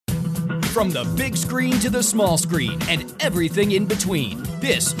From the big screen to the small screen and everything in between,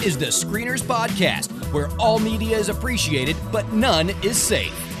 this is the Screeners Podcast, where all media is appreciated, but none is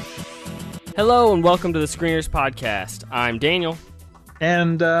safe. Hello and welcome to the Screeners Podcast. I'm Daniel.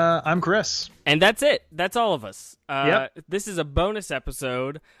 And I'm Chris. And that's it. That's all of us. Yep. This is a bonus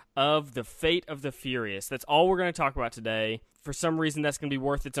episode of The Fate of the Furious. That's all we're going to talk about today. For some reason, that's going to be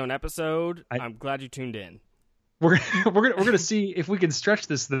worth its own episode. I'm glad you tuned in. We're gonna see if we can stretch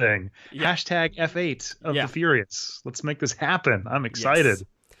this thing. Yeah. Hashtag F8 of the Furious. Let's make this happen. I'm excited. Yes.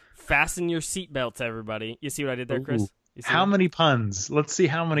 Fasten your seatbelts, everybody. You see what I did there, Chris? How many puns? Let's see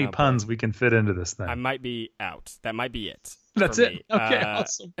how many puns we can fit into this thing. I might be out. That might be it. That's it. Okay,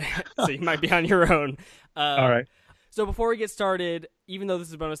 awesome. So you might be on your own. All right. So before we get started, even though this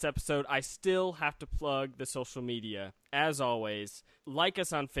is a bonus episode, I still have to plug the social media. As always, like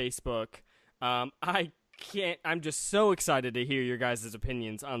us on Facebook. I'm just so excited to hear your guys'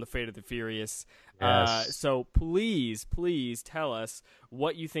 opinions on The Fate of the Furious. Yes. So please tell us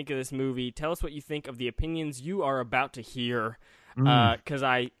what you think of this movie. Tell us what you think of the opinions you are about to hear, because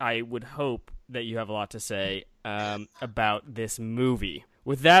I would hope that you have a lot to say about this movie.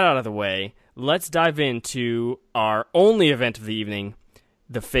 With that out of the way, let's dive into our only event of the evening,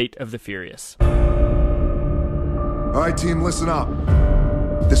 The Fate of the Furious. All right, team, listen up.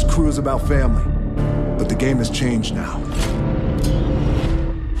 This crew is about family. But the game has changed now.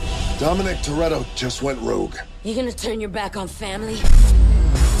 Dominic Toretto just went rogue. You gonna turn your back on family?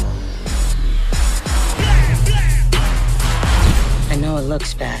 I know it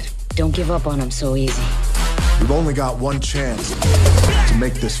looks bad. Don't give up on him so easy. We've only got one chance to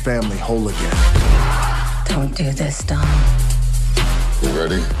make this family whole again. Don't do this, Dom. You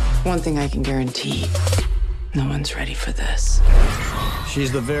ready? One thing I can guarantee. No one's ready for this.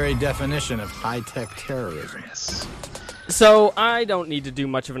 She's the very definition of high-tech terrorism. So, I don't need to do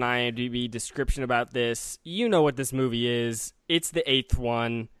much of an IMDb description about this. You know what this movie is. It's the 8th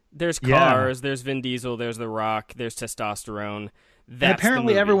one. There's cars, there's Vin Diesel, there's The Rock, there's testosterone. And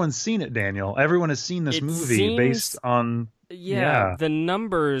apparently everyone's seen it, Daniel. Everyone has seen this movie based on... Yeah, the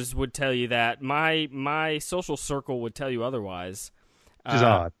numbers would tell you that. My social circle would tell you otherwise. Which is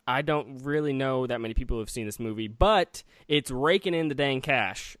odd. I don't really know that many people who have seen this movie, but it's raking in the dang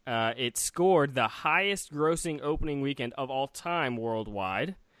cash. It scored the highest grossing opening weekend of all time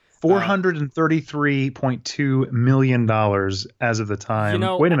worldwide. $433.2 million as of the time.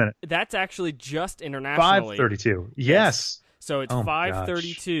 Wait a minute. That's actually just internationally. 532. Yes. So it's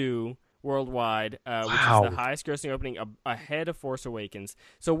 532 worldwide, which is the highest grossing opening ahead of Force Awakens.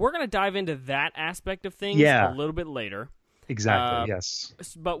 So we're going to dive into that aspect of things a little bit later. Exactly, yes.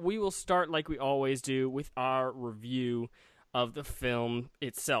 But we will start like we always do with our review of the film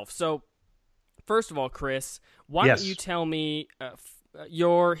itself. So, first of all, Chris, why don't you tell me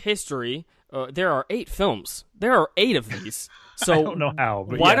your history? There are 8 films. There are 8 of these. So I don't know how,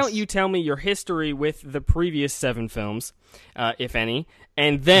 but why don't you tell me your history with the previous 7 films, if any,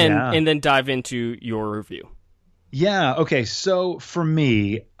 and then dive into your review. Yeah, okay, so for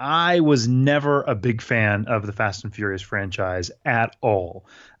me, I was never a big fan of the Fast and Furious franchise at all.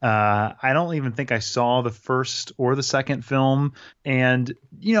 I don't even think I saw the first or the second film, and,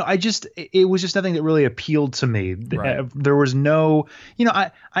 it was just nothing that really appealed to me. Right. There was no,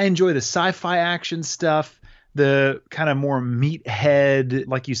 I enjoy the sci-fi action stuff, the kind of more meathead,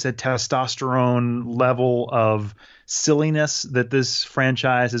 like you said, testosterone level of silliness that this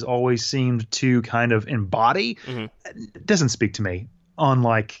franchise has always seemed to kind of embody. It doesn't speak to me on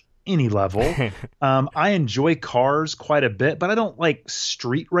like any level. I enjoy cars quite a bit, but I don't like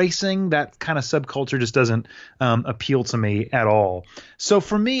street racing. That kind of subculture just doesn't appeal to me at all. So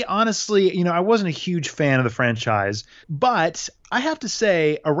for me, honestly, I wasn't a huge fan of the franchise, but I have to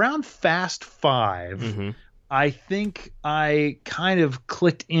say around Fast 5, I think I kind of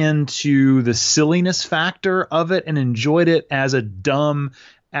clicked into the silliness factor of it and enjoyed it as a dumb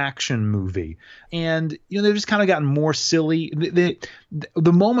action movie. And, they've just kind of gotten more silly. The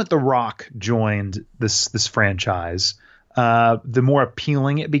moment The Rock joined this franchise, the more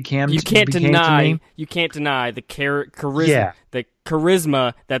appealing it became. You can't deny the charisma, the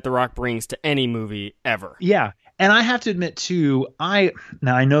charisma that The Rock brings to any movie ever. Yeah. And I have to admit, too, I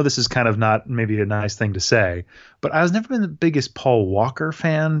know this is kind of not maybe a nice thing to say, but I was never been the biggest Paul Walker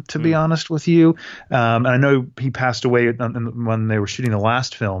fan, to be honest with you. And I know he passed away when they were shooting the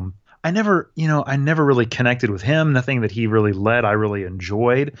last film. I never really connected with him. Nothing that he really led, I really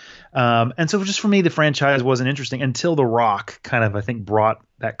enjoyed. And so just for me, the franchise wasn't interesting until The Rock kind of, I think, brought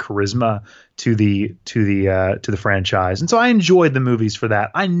that charisma to the franchise. And so I enjoyed the movies for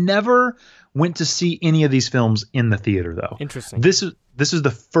that. I never went to see any of these films in the theater, though. Interesting. This is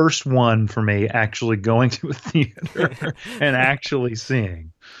the first one for me actually going to a theater and actually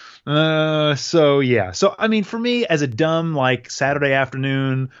seeing. So I mean, for me, as a dumb like Saturday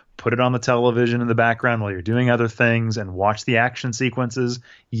afternoon, put it on the television in the background while you're doing other things and watch the action sequences.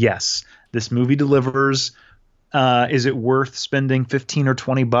 Yes, this movie delivers. Is it worth spending $15 or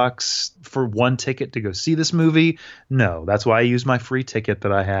 $20 for one ticket to go see this movie? No, that's why I used my free ticket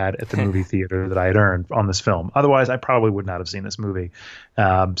that I had at the movie theater that I had earned on this film. Otherwise, I probably would not have seen this movie.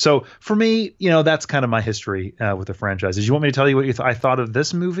 So for me, that's kind of my history with the franchise. Did you want me to tell you what I thought of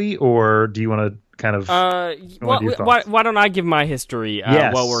this movie, or do you want to kind of? Why don't I give my history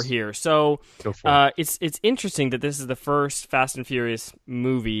Yes. while we're here? So Go for it. it's interesting that this is the first Fast and Furious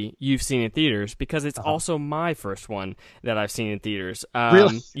movie you've seen in theaters, because it's also my first one that I've seen in theaters.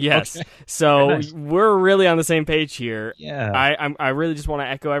 Really? Yes. Okay. So Very nice. we're really on the same page here. Yeah. I really just want to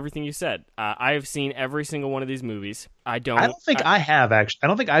echo everything you said. I have seen every single one of these movies. I don't think I have actually. I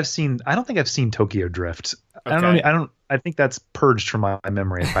don't think I've seen Tokyo Drift. Okay. I think that's purged from my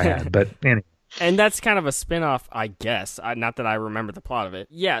memory if I had. But anyway. And that's kind of a spin-off, I guess. Not that I remember the plot of it.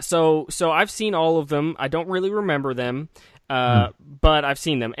 Yeah, so I've seen all of them. I don't really remember them, but I've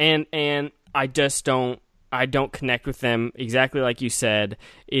seen them, and I just don't connect with them exactly like you said.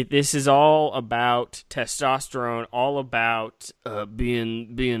 This is all about testosterone, all about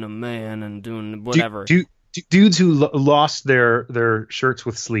being a man and doing whatever. Dudes who lost their shirts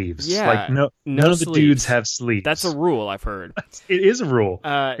with sleeves. Yeah, like none of the sleeves. dudes have sleeves. That's a rule I've heard. It is a rule.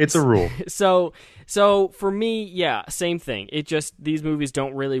 It's a rule. So for me, yeah, same thing. It just, these movies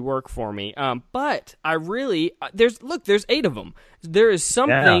don't really work for me. But I really there's 8 of them. There is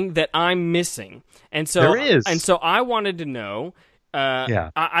something that I'm missing, and so there is. And so I wanted to know.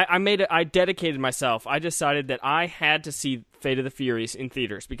 I dedicated myself. I decided that I had to see Fate of the Furious in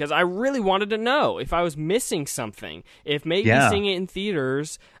theaters because I really wanted to know if I was missing something. If maybe seeing it in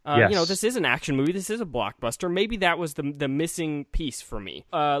theaters, this is an action movie. This is a blockbuster. Maybe that was the missing piece for me.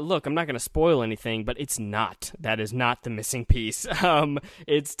 Look, I'm not going to spoil anything, but it's not. That is not the missing piece.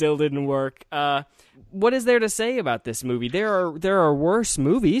 It still didn't work. What is there to say about this movie? There are worse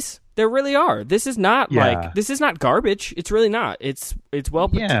movies. There really are. This is not this is not garbage. It's really not. It's well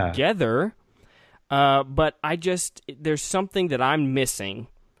put together. But there's something that I'm missing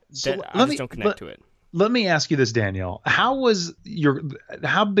that I just don't connect to it. Let me ask you this, Danielle. How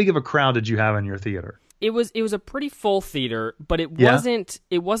big of a crowd did you have in your theater? It was a pretty full theater, but it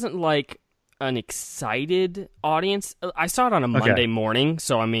wasn't like an excited audience. I saw it on a Monday morning,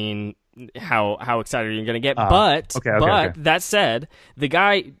 so I mean, how excited are you going to get? But that said, the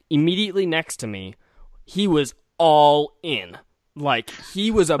guy immediately next to me, he was all in. Like,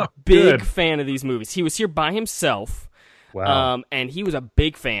 he was a big fan of these movies. He was here by himself. Wow. And he was a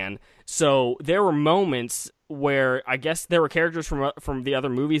big fan. So there were moments where I guess there were characters from the other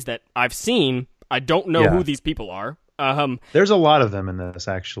movies that I've seen. I don't know who these people are. There's a lot of them in this,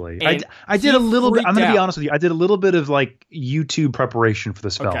 actually. I did a little bit. I'm going to be honest with you. I did a little bit of like YouTube preparation for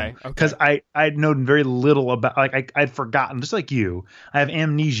this film because I'd known very little about. Like I'd forgotten, just like you. I have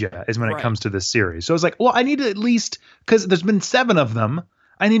amnesia as when it comes to this series. So I was like, well, I need to at least, because there's been 7 of them.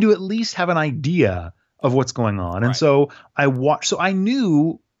 I need to at least have an idea of what's going on. And so I watched. So I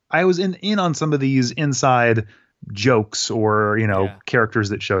knew I was in on some of these inside jokes or characters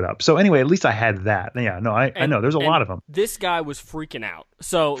that showed up. So anyway, at least I had that. I know there's a lot of them. This guy was freaking out.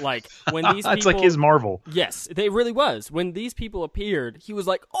 So like when these people, it's like his Marvel. Yes, they really was. When these people appeared, he was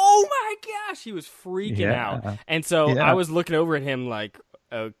like, "Oh my gosh!" He was freaking out. And so I was looking over at him like,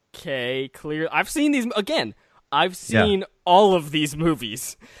 "Okay, clear." I've seen these again. I've seen all of these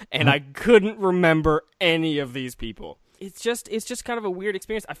movies, and I couldn't remember any of these people. It's just kind of a weird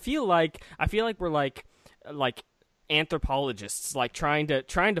experience. I feel like we're like anthropologists, like trying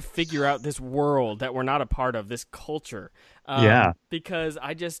to figure out this world that we're not a part of, this culture. Because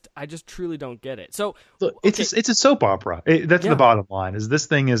I just truly don't get it. So it's a soap opera. That's the bottom line. Is this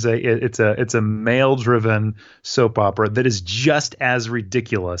thing is it's a male driven soap opera that is just as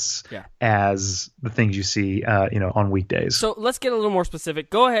ridiculous as the things you see on weekdays. So let's get a little more specific.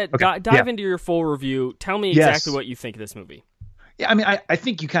 Go ahead, dive into your full review. Tell me exactly what you think of this movie. Yeah, I mean, I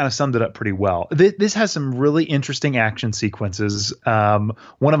think you kind of summed it up pretty well. This has some really interesting action sequences. One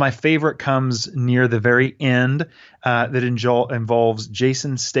of my favorite comes near the very end that involves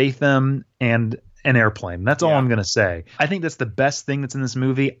Jason Statham and an airplane. That's all I'm going to say. I think that's the best thing that's in this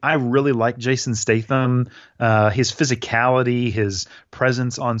movie. I really like Jason Statham, his physicality, his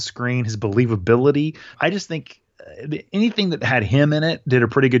presence on screen, his believability. I just think anything that had him in it did a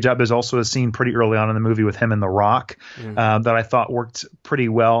pretty good job. There's also a scene pretty early on in the movie with him and The Rock that I thought worked pretty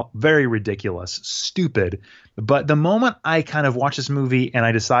well. Very ridiculous, stupid. But the moment I kind of watched this movie and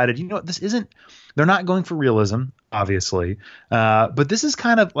I decided, you know what, they're not going for realism, obviously. But this is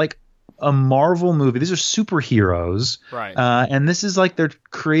kind of like a Marvel movie. These are superheroes. Right. And this is like they're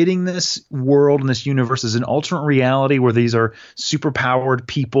creating this world and this universe as an alternate reality where these are super powered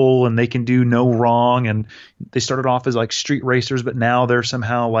people and they can do no wrong. And they started off as like street racers, but now they're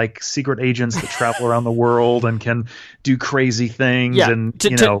somehow like secret agents that travel around the world and can do crazy things. Yeah. And,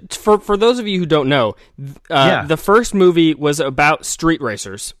 for those of you who don't know, the first movie was about street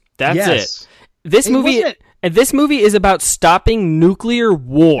racers. That's it. This movie is about stopping nuclear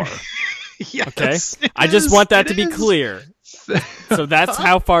war. Yes, okay, I just want that to be clear. So that's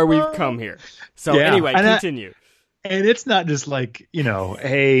how far we've come here. So anyway, continue. And it's not just like,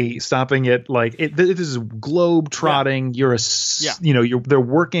 hey, stopping it like this is globe trotting. Yeah. They're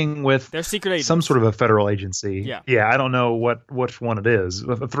working with they're secret agents. Some sort of a federal agency. Yeah. I don't know which one it is.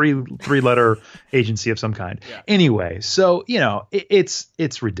 A three-letter agency of some kind. Yeah. Anyway, so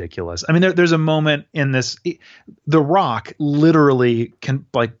it's ridiculous. I mean, there's a moment in this. The Rock literally can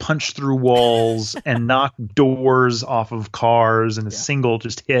like punch through walls and knock doors off of cars in a single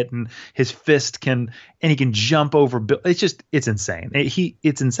just hit, and his fist can. And he can jump over. It's insane.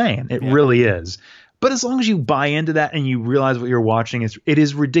 It's insane. It really is. But as long as you buy into that and you realize what you're watching, it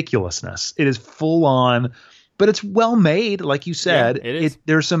is ridiculousness. It is full on, but it's well made. Like you said, it is.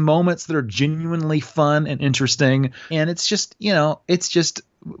 There's some moments that are genuinely fun and interesting. And it's just,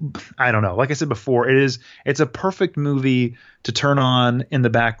 I don't know. Like I said before, it's a perfect movie to turn on in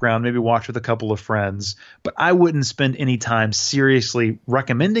the background, maybe watch with a couple of friends, but I wouldn't spend any time seriously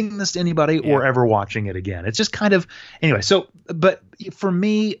recommending this to anybody or ever watching it again. It's just kind of anyway. So, but for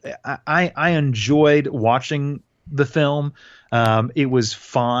me, I enjoyed watching the film. It was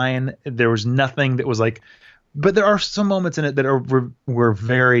fine. There was nothing that was like, but there are some moments in it that were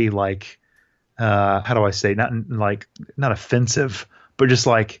very like, how do I say, not offensive, but just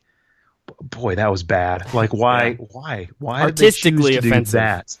like, boy, that was bad. Like, why artistically did they choose to offensive? Do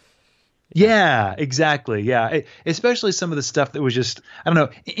that? Yeah, exactly. Yeah, especially some of the stuff that was just, I don't know,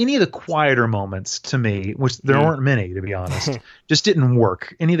 any of the quieter moments to me, which there weren't many, to be honest, just didn't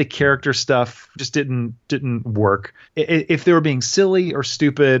work. Any of the character stuff just didn't work. If they were being silly or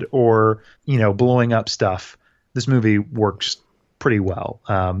stupid or blowing up stuff, this movie works pretty well.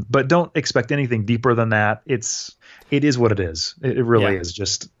 But don't expect anything deeper than that. It is what it is. It really is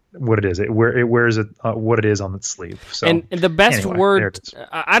just what it is. It wears what it is on its sleeve. So, and the best word,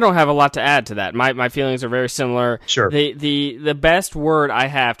 I don't have a lot to add to that. My feelings are very similar. Sure. The best word I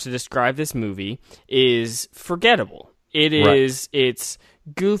have to describe this movie is forgettable. It is. Right. It's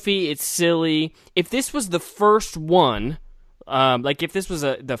goofy. It's silly. If this was the first one, like if this was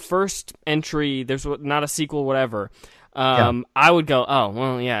the first entry, there's not a sequel, whatever. I would go, oh,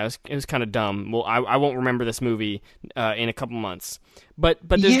 well, yeah, it was kind of dumb. Well, I won't remember this movie in a couple months. But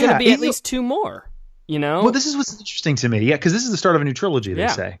there's going to be at least two more, Well, this is what's interesting to me. Yeah, because this is the start of a new trilogy, they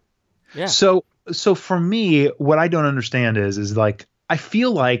say. Yeah. So for me, what I don't understand is like, I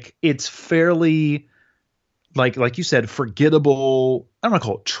feel like it's fairly, like you said, forgettable. I don't want to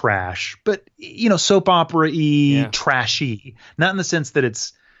call it trash, but, soap opera-y, trashy. Not in the sense that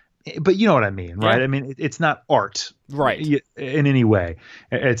it's, but you know what I mean, right? Yeah. I mean, it's not art, right, in any way.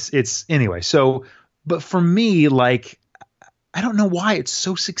 It's anyway. So, but for me, like, I don't know why it's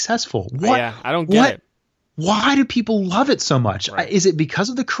so successful. I don't get it. Why do people love it so much? Right. Is it because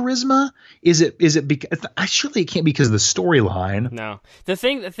of the charisma? Is it because? Surely it can't be because of the storyline. No, the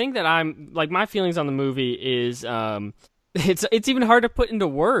thing that I'm like, my feelings on the movie is, it's even hard to put into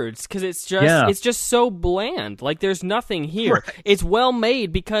words because it's just so bland. Like there's nothing here. Right. It's well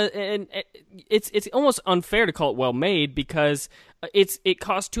made because, and it's almost unfair to call it well made because it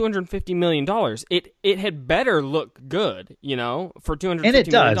cost $250 million. It had better look good, for $250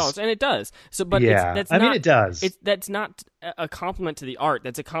 million, and it does. So, but it does. That's not a compliment to the art.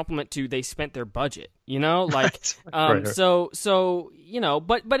 That's a compliment to they spent their budget. Like right. So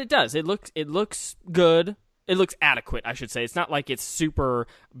but it does. It looks good. It looks adequate, I should say. It's not like it's super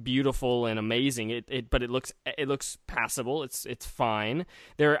beautiful and amazing. But it looks passable. It's fine.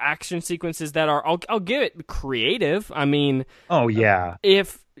 There are action sequences that are I'll give it creative. I mean, oh yeah,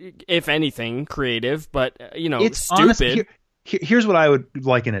 if anything creative, but it's stupid. Honestly, here's what I would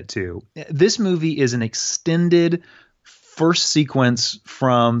liken it to. This movie is an extended first sequence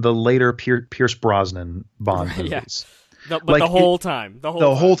from the later Pierce Brosnan Bond movies. The whole time.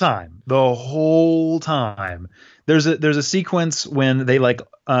 There's a sequence when they like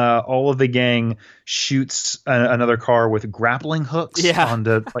all of the gang shoots another car with grappling hooks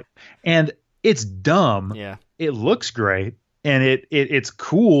onto like, and it's dumb. Yeah, it looks great and it's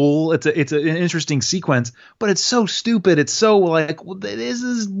cool. It's an interesting sequence, but it's so stupid. It's so like, this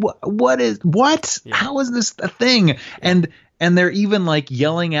is what? Yeah. How is this a thing? Yeah. And they're even like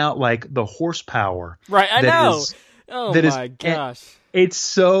yelling out like the horsepower. Right, I know. My gosh. It's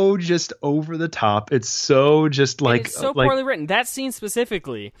so just over the top. It's so just like it's so poorly written. That scene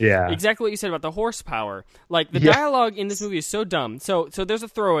specifically. Yeah. Exactly what you said about the horsepower. Like the dialogue in this movie is so dumb. So there's a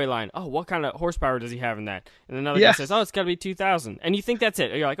throwaway line. Oh, what kind of horsepower does he have in that? And another guy says, oh, it's got to be 2,000. And you think that's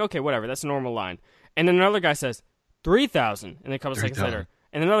it. You're like, okay, whatever. That's a normal line. And then another guy says 3,000. And then a couple seconds later.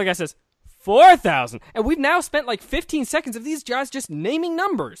 And another guy says 4,000. And we've now spent like 15 seconds of these guys just naming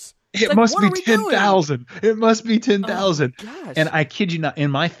numbers. It must be 10,000. It must be 10,000. Oh, and I kid you not,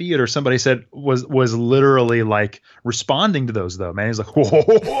 in my theater, somebody said was literally like responding to those though. Man, he's like,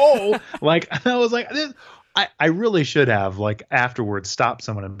 whoa. Like, I was like, I really should have like afterwards stopped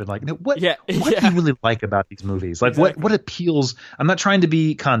someone and been like, what do you really like about these movies? Like what appeals? I'm not trying to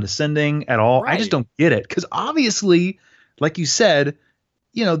be condescending at all. Right. I just don't get it. Because obviously, like you said,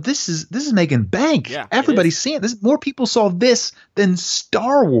 this is making bank. Yeah, everybody's seeing this. More people saw this than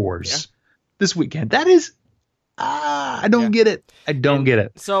Star Wars this weekend. That is, I don't get it. I don't get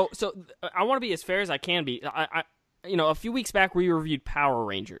it. So I want to be as fair as I can be. I a few weeks back we reviewed Power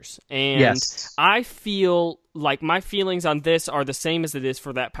Rangers, and I feel like my feelings on this are the same as it is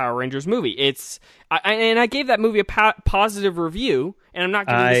for that Power Rangers movie. I gave that movie a positive review, and I'm not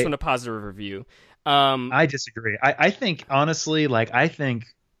giving this one a positive review. I disagree. I think honestly, I think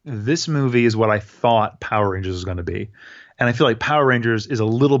this movie is what I thought Power Rangers was going to be. And I feel like Power Rangers is a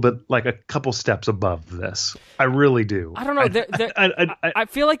little bit like a couple steps above this. I really do. I don't know. I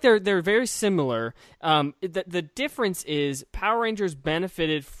feel like they're very similar. The difference is Power Rangers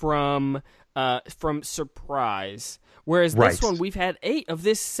benefited from surprise. Whereas this one, we've had 8 of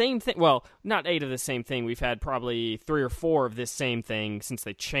this same thing. Well, not 8 of the same thing. We've had probably 3 or 4 of this same thing since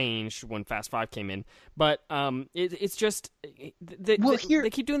they changed when Fast 5 came in. But it's just they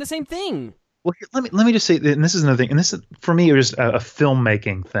keep doing the same thing. Well, let me just say, and this is another thing, and this is, for me, it was just a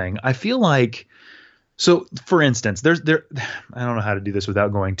filmmaking thing. I feel like, so for instance, there I don't know how to do this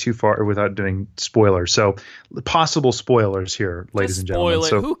without going too far or without doing spoilers. So possible spoilers here, ladies and gentlemen.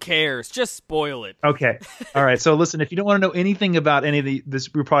 Spoil it. Who cares? Just spoil it. Okay. All right. So listen, if you don't want to know anything about any of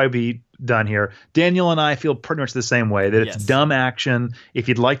this, we'll probably be done here. Daniel and I feel pretty much the same way, that it's dumb action. If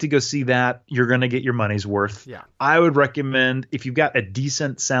you'd like to go see that, you're going to get your money's worth. Yeah. I would recommend, if you've got a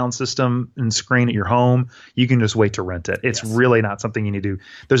decent sound system and screen at your home, you can just wait to rent it. It's really not something you need to do.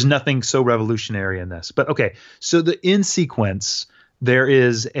 There's nothing so revolutionary in this. But okay, so in sequence, there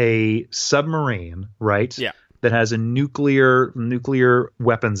is a submarine, right? Yeah. That has a nuclear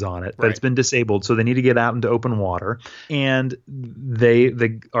weapons on it, but it's been disabled, so they need to get out into open water. And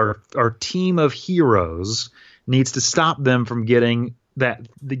our team of heroes needs to stop them from getting out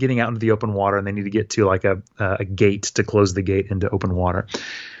into the open water, and they need to get to like a gate to close the gate into open water.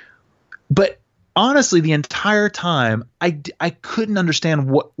 But honestly, the entire time, I couldn't understand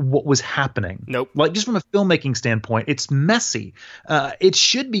what was happening. Nope. Like, just from a filmmaking standpoint, it's messy. It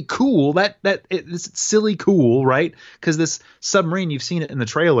should be cool. It's silly cool, right? Because this submarine, you've seen it in the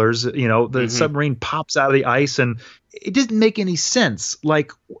trailers. The submarine pops out of the ice, and it didn't make any sense.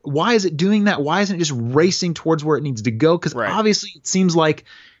 Like, why is it doing that? Why isn't it just racing towards where it needs to go? Because obviously, it seems like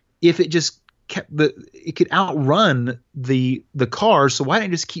if it just it could outrun the car, so why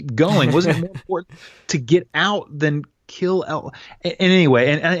didn't it just keep going? Wasn't it more important to get out than kill and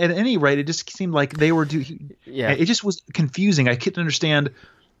anyway, and at any rate, it just seemed like they were it just was confusing. I couldn't understand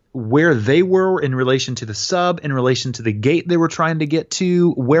where they were in relation to the sub, in relation to the gate they were trying to get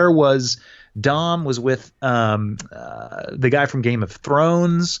to. Where was Dom? Was with the guy from Game of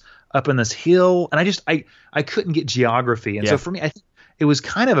Thrones up in this hill, and I couldn't get geography. And so for me, I think it was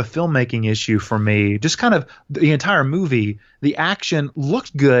kind of a filmmaking issue for me. Just kind of the entire movie, the action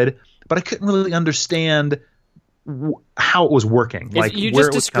looked good, but I couldn't really understand how it was working. Like, you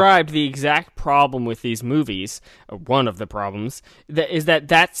just described the exact problem with these movies. One of the problems that is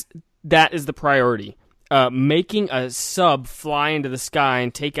the priority. Making a sub fly into the sky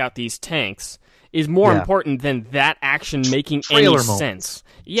and take out these tanks is more important than that action making any sense.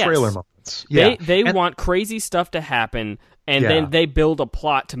 Yes. Trailer moments. Yeah. They want crazy stuff to happen. And then they build a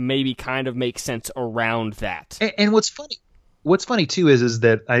plot to maybe kind of make sense around that. And what's funny too is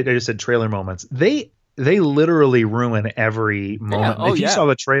that I just said trailer moments. they literally ruin every moment. Oh, if you saw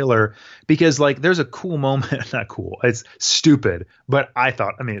the trailer, because like there's a cool moment, not cool, it's stupid, but I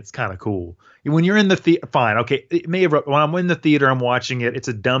thought, I mean, it's kind of cool. When you're in the theater, fine, okay, it may have, when I'm in the theater, I'm watching it, it's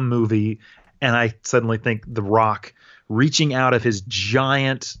a dumb movie, and I suddenly think The Rock reaching out of his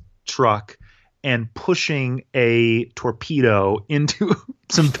giant truck and pushing a torpedo into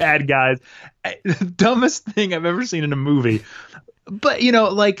some bad guys, the dumbest thing I've ever seen in a movie. But, you know,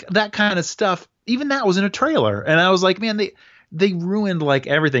 like that kind of stuff, even that was in a trailer. And I was like, man, they ruined like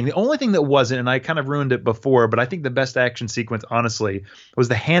everything. The only thing that wasn't, and I kind of ruined it before, but I think the best action sequence, honestly, was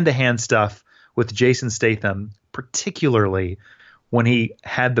the hand-to-hand stuff with Jason Statham, particularly when he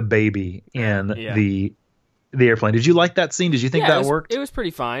had the baby in the airplane. Did you like that scene? Did you think that worked? It was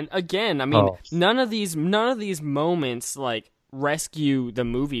pretty fine. Again, I mean, none of these moments like rescue the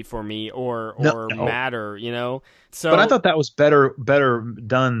movie for me or matter, you know. So, but I thought that was better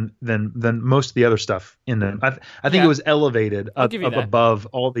done than most of the other stuff in them. I think it was elevated up above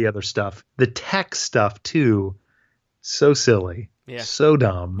all the other stuff. The tech stuff too, so silly, so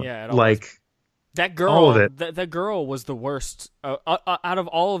dumb. Yeah, like that girl. All of it. That girl was the worst out of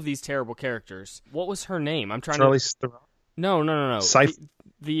all of these terrible characters. What was her name? I'm trying Charlize to. Theron? No.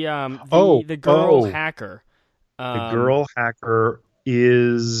 The girl hacker. The girl hacker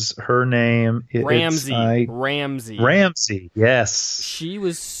is her name. Ramsey. Ramsey. Yes. She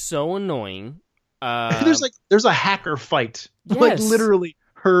was so annoying. There's a hacker fight. Yes. Like literally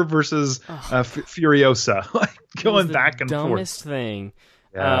her versus Furiosa, like going back and forth. Dumbest thing.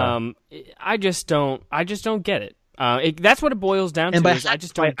 Yeah. I just don't get it. That's what it boils down to. Is I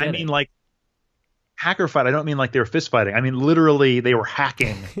just don't get it. I mean, like hacker fight. I don't mean like they were fist fighting. I mean literally they were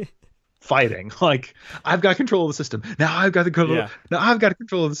hacking. Fighting, like I've got control of the system now. I've got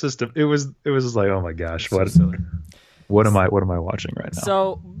control of the system. It was just like, oh my gosh, what am I watching right now?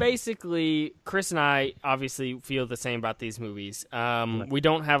 So basically, Chris and I obviously feel the same about these movies. We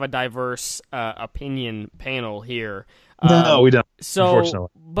don't have a diverse opinion panel here. No, we don't. So, unfortunately,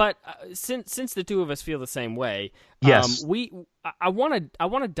 but since the two of us feel the same way, yes, I want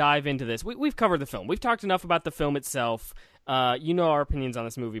to dive into this. We've covered the film. We've talked enough about the film itself. You know our opinions on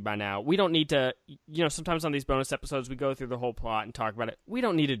this movie by now. We don't need to, you know, sometimes on these bonus episodes we go through the whole plot and talk about it. We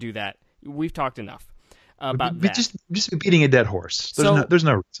don't need to do that. We've talked enough about that. Just beating a dead horse. There's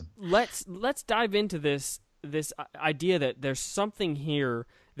no reason. Let's dive into this idea that there's something here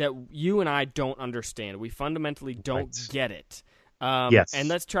that you and I don't understand. We fundamentally don't get it. Yes. And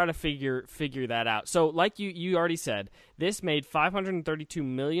let's try to figure that out. So, like you already said, this made $532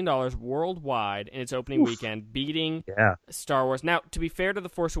 million worldwide in its opening weekend, beating Star Wars. Now, to be fair to The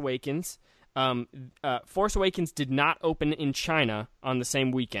Force Awakens, Force Awakens did not open in China on the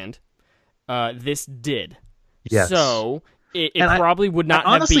same weekend. This did. Yes. So, it probably would not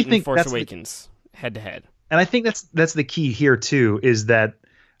have beaten Force Awakens head-to-head. And I think that's the key here, too, is that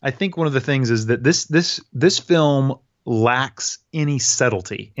I think one of the things is that this film lacks any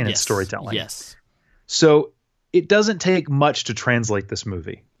subtlety in its storytelling. Yes. So it doesn't take much to translate this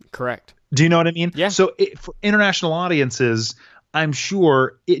movie. Correct. Do you know what I mean? Yeah. So for international audiences, I'm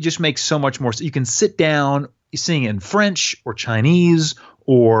sure it just makes so much more. So you can sit down, seeing it in French or Chinese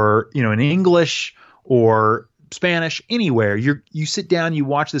or, you know, in English or Spanish, anywhere. You sit down, you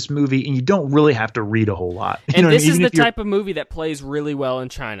watch this movie, and you don't really have to read a whole lot. And this is the type of movie that plays really well in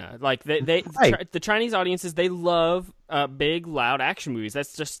China. Like the Chinese audiences, they love big, loud action movies.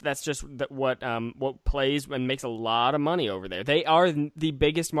 That's just what plays and makes a lot of money over there. They are the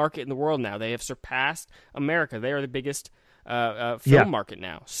biggest market in the world now. They have surpassed America. They are the biggest film market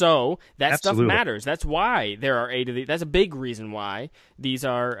now. So that stuff matters. That's why there are 8 of these. That's a big reason why there's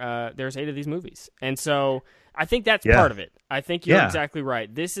 8 of these movies. And so I think that's part of it. I think you're exactly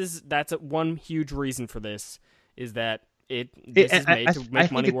right. That's one huge reason for this is that this is made to make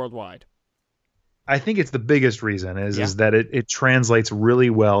money worldwide. I think it's the biggest reason is that it translates really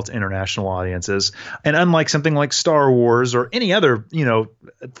well to international audiences. And unlike something like Star Wars or any other, you know,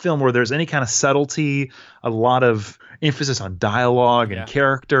 film where there's any kind of subtlety, a lot of emphasis on dialogue and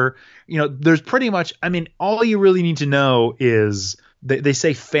character, you know, there's pretty much, I mean, all you really need to know is they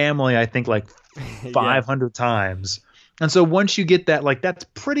say family, I think like 500 times. And so once you get that, like, that's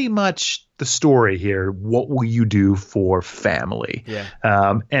pretty much the story here. What will you do for family?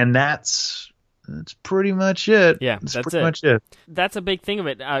 Yeah. And that's pretty much it. Yeah, that's pretty much it. That's a big thing of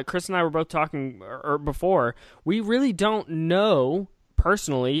it. Chris and I were both talking before. We really don't know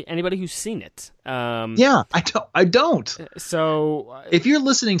personally anybody who's seen it. I don't. So if you're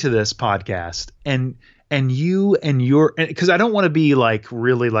listening to this podcast and and you and your, because I don't want to be like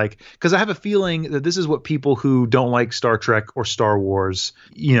really like, because I have a feeling that this is what people who don't like Star Trek or Star Wars,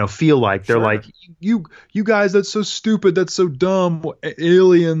 feel like. They're like, you guys, that's so stupid, that's so dumb,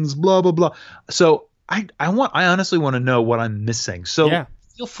 aliens, blah blah blah. So I honestly want to know what I'm missing. So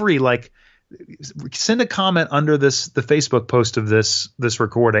feel free, like, send a comment under the Facebook post of this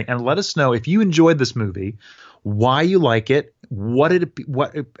recording and let us know if you enjoyed this movie, why you like it, what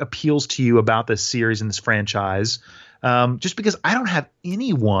appeals to you about this series and this franchise. Just because I don't have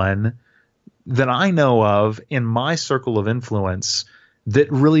anyone that I know of in my circle of influence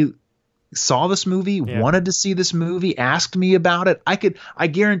that really saw this movie, wanted to see this movie, asked me about it. I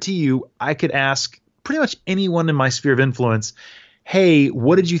guarantee you, I could ask pretty much anyone in my sphere of influence, hey,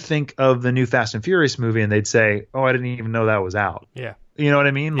 what did you think of the new Fast and Furious movie? And they'd say, oh, I didn't even know that was out. Yeah. You know what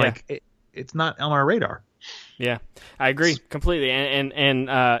I mean? Yeah. Like, it's not on our radar. Yeah, I agree completely.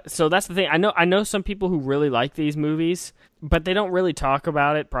 And so that's the thing. I know some people who really like these movies, but they don't really talk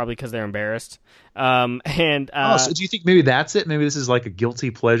about it, probably because they're embarrassed. So do you think maybe that's it? Maybe this is like a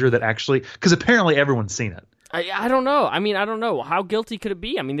guilty pleasure that actually, because apparently everyone's seen it. I don't know. I mean, I don't know. How guilty could it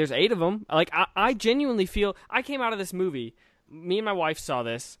be? I mean, there's 8 of them. Like, I genuinely feel, I came out of this movie, me and my wife saw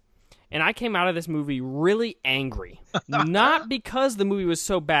this, and I came out of this movie really angry. Not because the movie was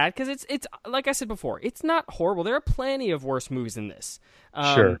so bad, because it's like I said before, it's not horrible. There are plenty of worse movies than this.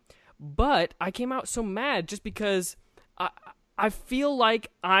 Sure. But I came out so mad just because I feel like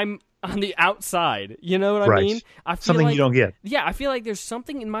I'm on the outside. You know what I mean? I feel something like, you don't get. Yeah, I feel like there's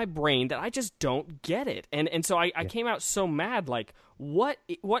something in my brain that I just don't get it. And so I came out so mad, like, what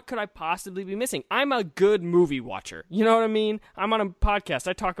could I possibly be missing? I'm a good movie watcher. You know what I mean? I'm on a podcast.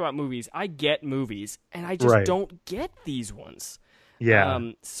 I talk about movies. I get movies, and I just don't get these ones. Yeah.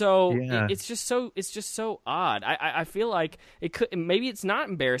 It's just so odd. I feel like it could, maybe it's not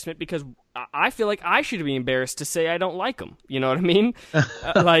embarrassment because I feel like I should be embarrassed to say I don't like them. You know what I mean? This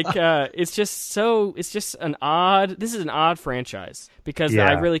is an odd franchise because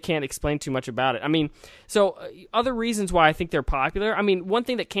I really can't explain too much about it. I mean, so other reasons why I think they're popular. I mean, one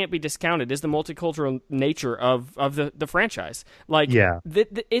thing that can't be discounted is the multicultural nature of the franchise. Like,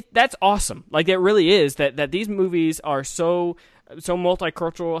 that's awesome. Like, it really is that these movies are so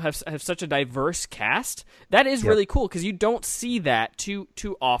multicultural, have such a diverse cast. That is really cool because you don't see that too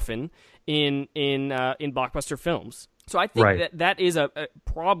often in blockbuster films. So I think that is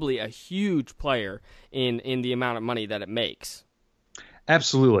probably a huge player in the amount of money that it makes.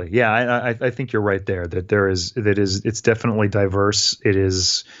 Absolutely. Yeah, I think you're right there. It's definitely diverse.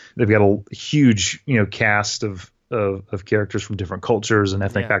 They've got a huge, cast of characters from different cultures and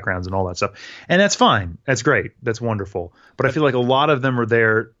ethnic backgrounds and all that stuff. And that's fine. That's great. That's wonderful. But I feel like a lot of them are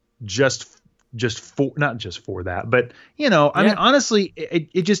there just for, not just for that, but I mean, honestly,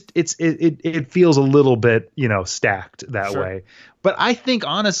 it feels a little bit, stacked that way. But I think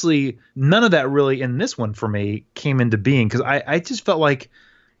honestly, none of that really in this one for me came into being because I just felt like,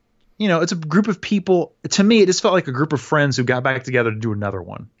 it's a group of people. To me, it just felt like a group of friends who got back together to do another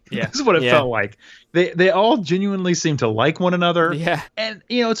one. Yeah. This is what it felt like. They all genuinely seem to like one another. Yeah. And,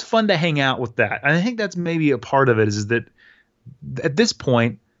 it's fun to hang out with that. And I think that's maybe a part of it is that at this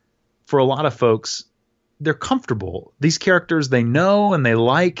point, for a lot of folks, they're comfortable. These characters they know and they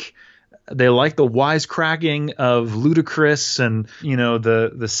like the wisecracking of Ludacris and,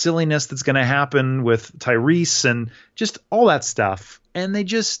 the silliness that's going to happen with Tyrese and just all that stuff. And they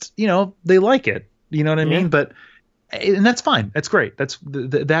just, they like it. You know what I mean? But and that's fine. That's great. That's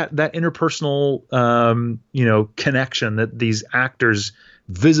that interpersonal, connection that these actors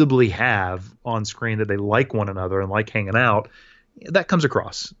visibly have on screen, that they like one another and like hanging out. That comes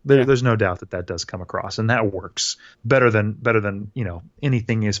across. There's no doubt that does come across, and that works better than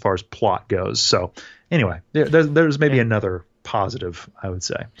anything as far as plot goes. So anyway, there's maybe another positive, I would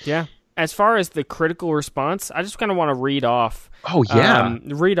say. Yeah. As far as the critical response, I just kind of want to read off.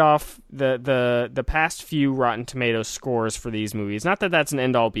 Read off the past few Rotten Tomatoes scores for these movies. Not that that's an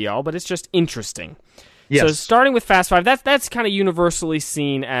end all be all, but it's just interesting. Yes. So starting with Fast 5, that's kind of universally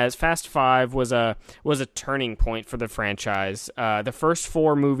seen as Fast 5 was a turning point for the franchise. The first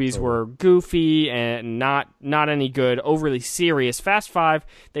 4 movies were goofy and not any good, overly serious. Fast 5,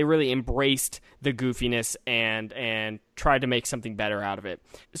 they really embraced the goofiness and tried to make something better out of it.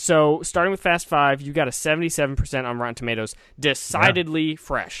 So starting with Fast 5, you got a 77% on Rotten Tomatoes, decidedly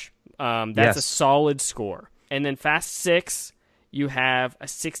fresh. That's a solid score. And then Fast 6, you have a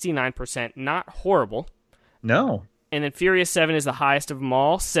 69%, not horrible. No. And then Furious 7 is the highest of them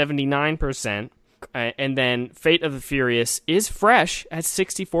all, 79%. And then Fate of the Furious is fresh at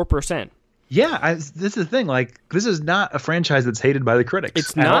 64%. Yeah, this is the thing. Like, this is not a franchise that's hated by the critics.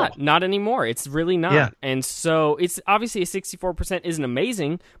 It's not anymore. It's really not. Yeah. And so it's obviously a 64% isn't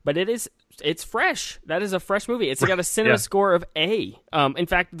amazing, but it's fresh. That is a fresh movie. It's got a cinema score of A. In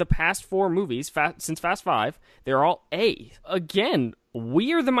fact, the past 4 movies since Fast 5, they're all A. Again,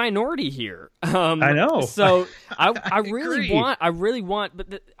 we are the minority here. I know. So I really want,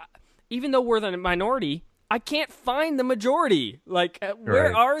 but even though we're the minority, I can't find the majority. Like,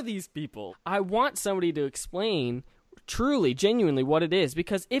 where are these people? I want somebody to explain truly, genuinely what it is,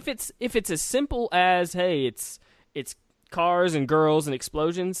 because if it's as simple as, hey, it's cars and girls and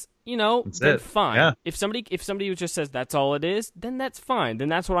explosions, then fine. Yeah. If somebody just says that's all it is, then that's fine. Then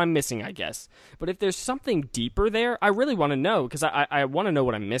that's what I'm missing, I guess. But if there's something deeper there, I really want to know, because I want to know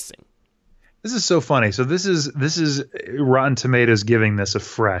what I'm missing. This is so funny. So this is Rotten Tomatoes giving this a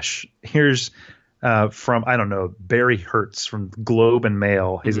fresh. Here's from, I don't know, Barry Hertz from Globe and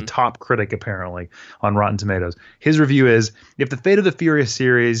Mail. He's a top critic, apparently, on Rotten Tomatoes. His review is, if the Fate of the Furious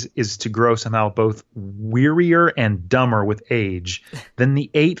series is to grow somehow both wearier and dumber with age, then the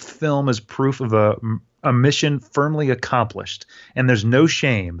 8th film is proof of a mission firmly accomplished, and there's no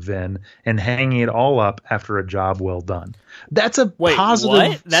shame, then, in hanging it all up after a job well done. That's a positive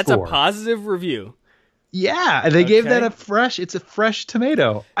what? That's score. A positive review. Yeah, they gave that it's a fresh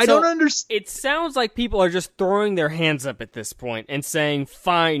tomato. I don't understand. It sounds like people are just throwing their hands up at this point and saying,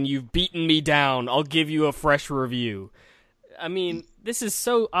 fine, you've beaten me down, I'll give you a fresh review. I mean, this is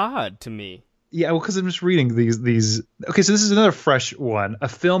so odd to me. Yeah, well, because I'm just reading these. Okay, so this is another fresh one. A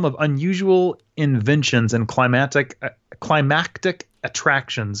film of unusual inventions and climactic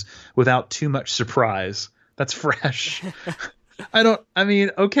attractions without too much surprise. That's fresh.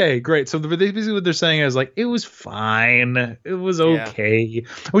 Okay, great. So basically what they're saying is, like, it was fine. It was okay.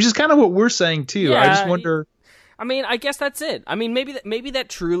 Which is kind of what we're saying, too. Yeah, I just wonder. I mean, I guess that's it. I mean, maybe that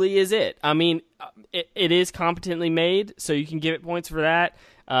truly is it. I mean, it is competently made, so you can give it points for that.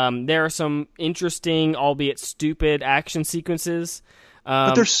 There are some interesting, albeit stupid, action sequences.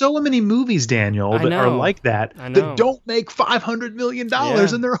 But there's so many movies, Daniel, that are like that don't make $500 million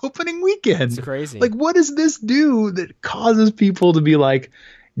in their opening weekend. It's crazy. Like, what does this do that causes people to be like,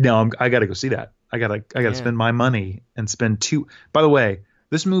 no, I got to go see that. I got to spend my money and spend two. By the way,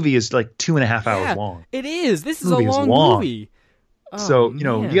 this movie is like 2.5 hours long. It is. This is a long movie. So, you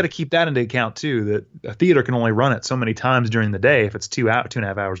got to keep that into account, too, that a theater can only run it so many times during the day if it's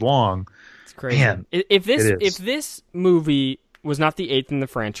 2.5 hours long. It's crazy. Man, if this movie was not the 8th in the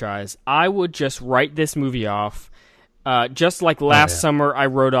franchise, I would just write this movie off. Just like last summer I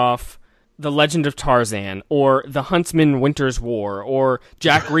wrote off The Legend of Tarzan, or The Huntsman Winter's War, or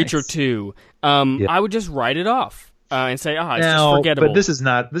Jack Reacher 2. I would just write it off. And say, it's just forgettable. But this is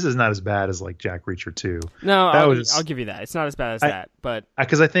not as bad as like Jack Reacher 2. No, I'll give you that. It's not as bad as that. But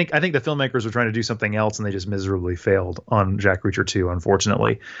because I think the filmmakers were trying to do something else and they just miserably failed on Jack Reacher 2.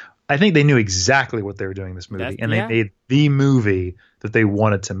 Unfortunately, I think they knew exactly what they were doing in this movie, and they made the movie that they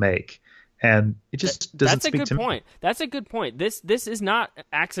wanted to make. And it just doesn't speak to me. That's a good point. This is not an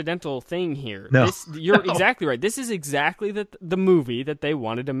accidental thing here. No. You're exactly right. This is exactly the movie that they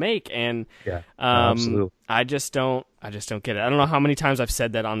wanted to make, and absolutely. I just don't get it. I don't know how many times I've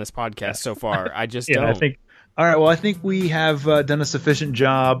said that on this podcast so far. I just don't. I think we have done a sufficient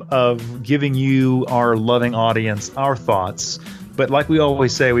job of giving you, our loving audience, our thoughts. But like we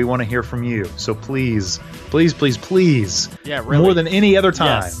always say, we want to hear from you. So please, please, please, please, really, more than any other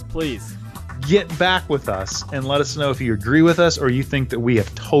time, yes, please, get back with us and let us know if you agree with us or you think that we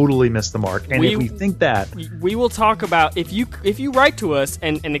have totally missed the mark. And if we think that, we will talk about, if you write to us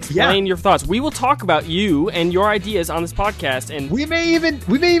and explain your thoughts, we will talk about you and your ideas on this podcast. And we may even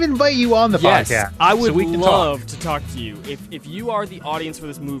invite you on the podcast. I would love to talk to you. If you are the audience for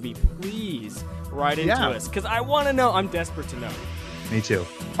this movie, please write into us, because I want to know. I'm desperate to know. Me too.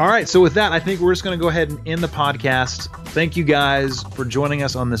 All right, so with that, I think we're just going to go ahead and end the podcast. Thank you guys for joining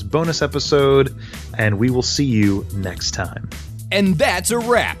us on this bonus episode, and we will see you next time. And that's a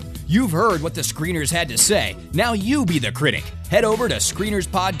wrap. You've heard what the screeners had to say. Now you be the critic. Head over to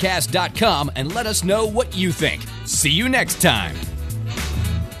screenerspodcast.com and let us know what you think. See you next time.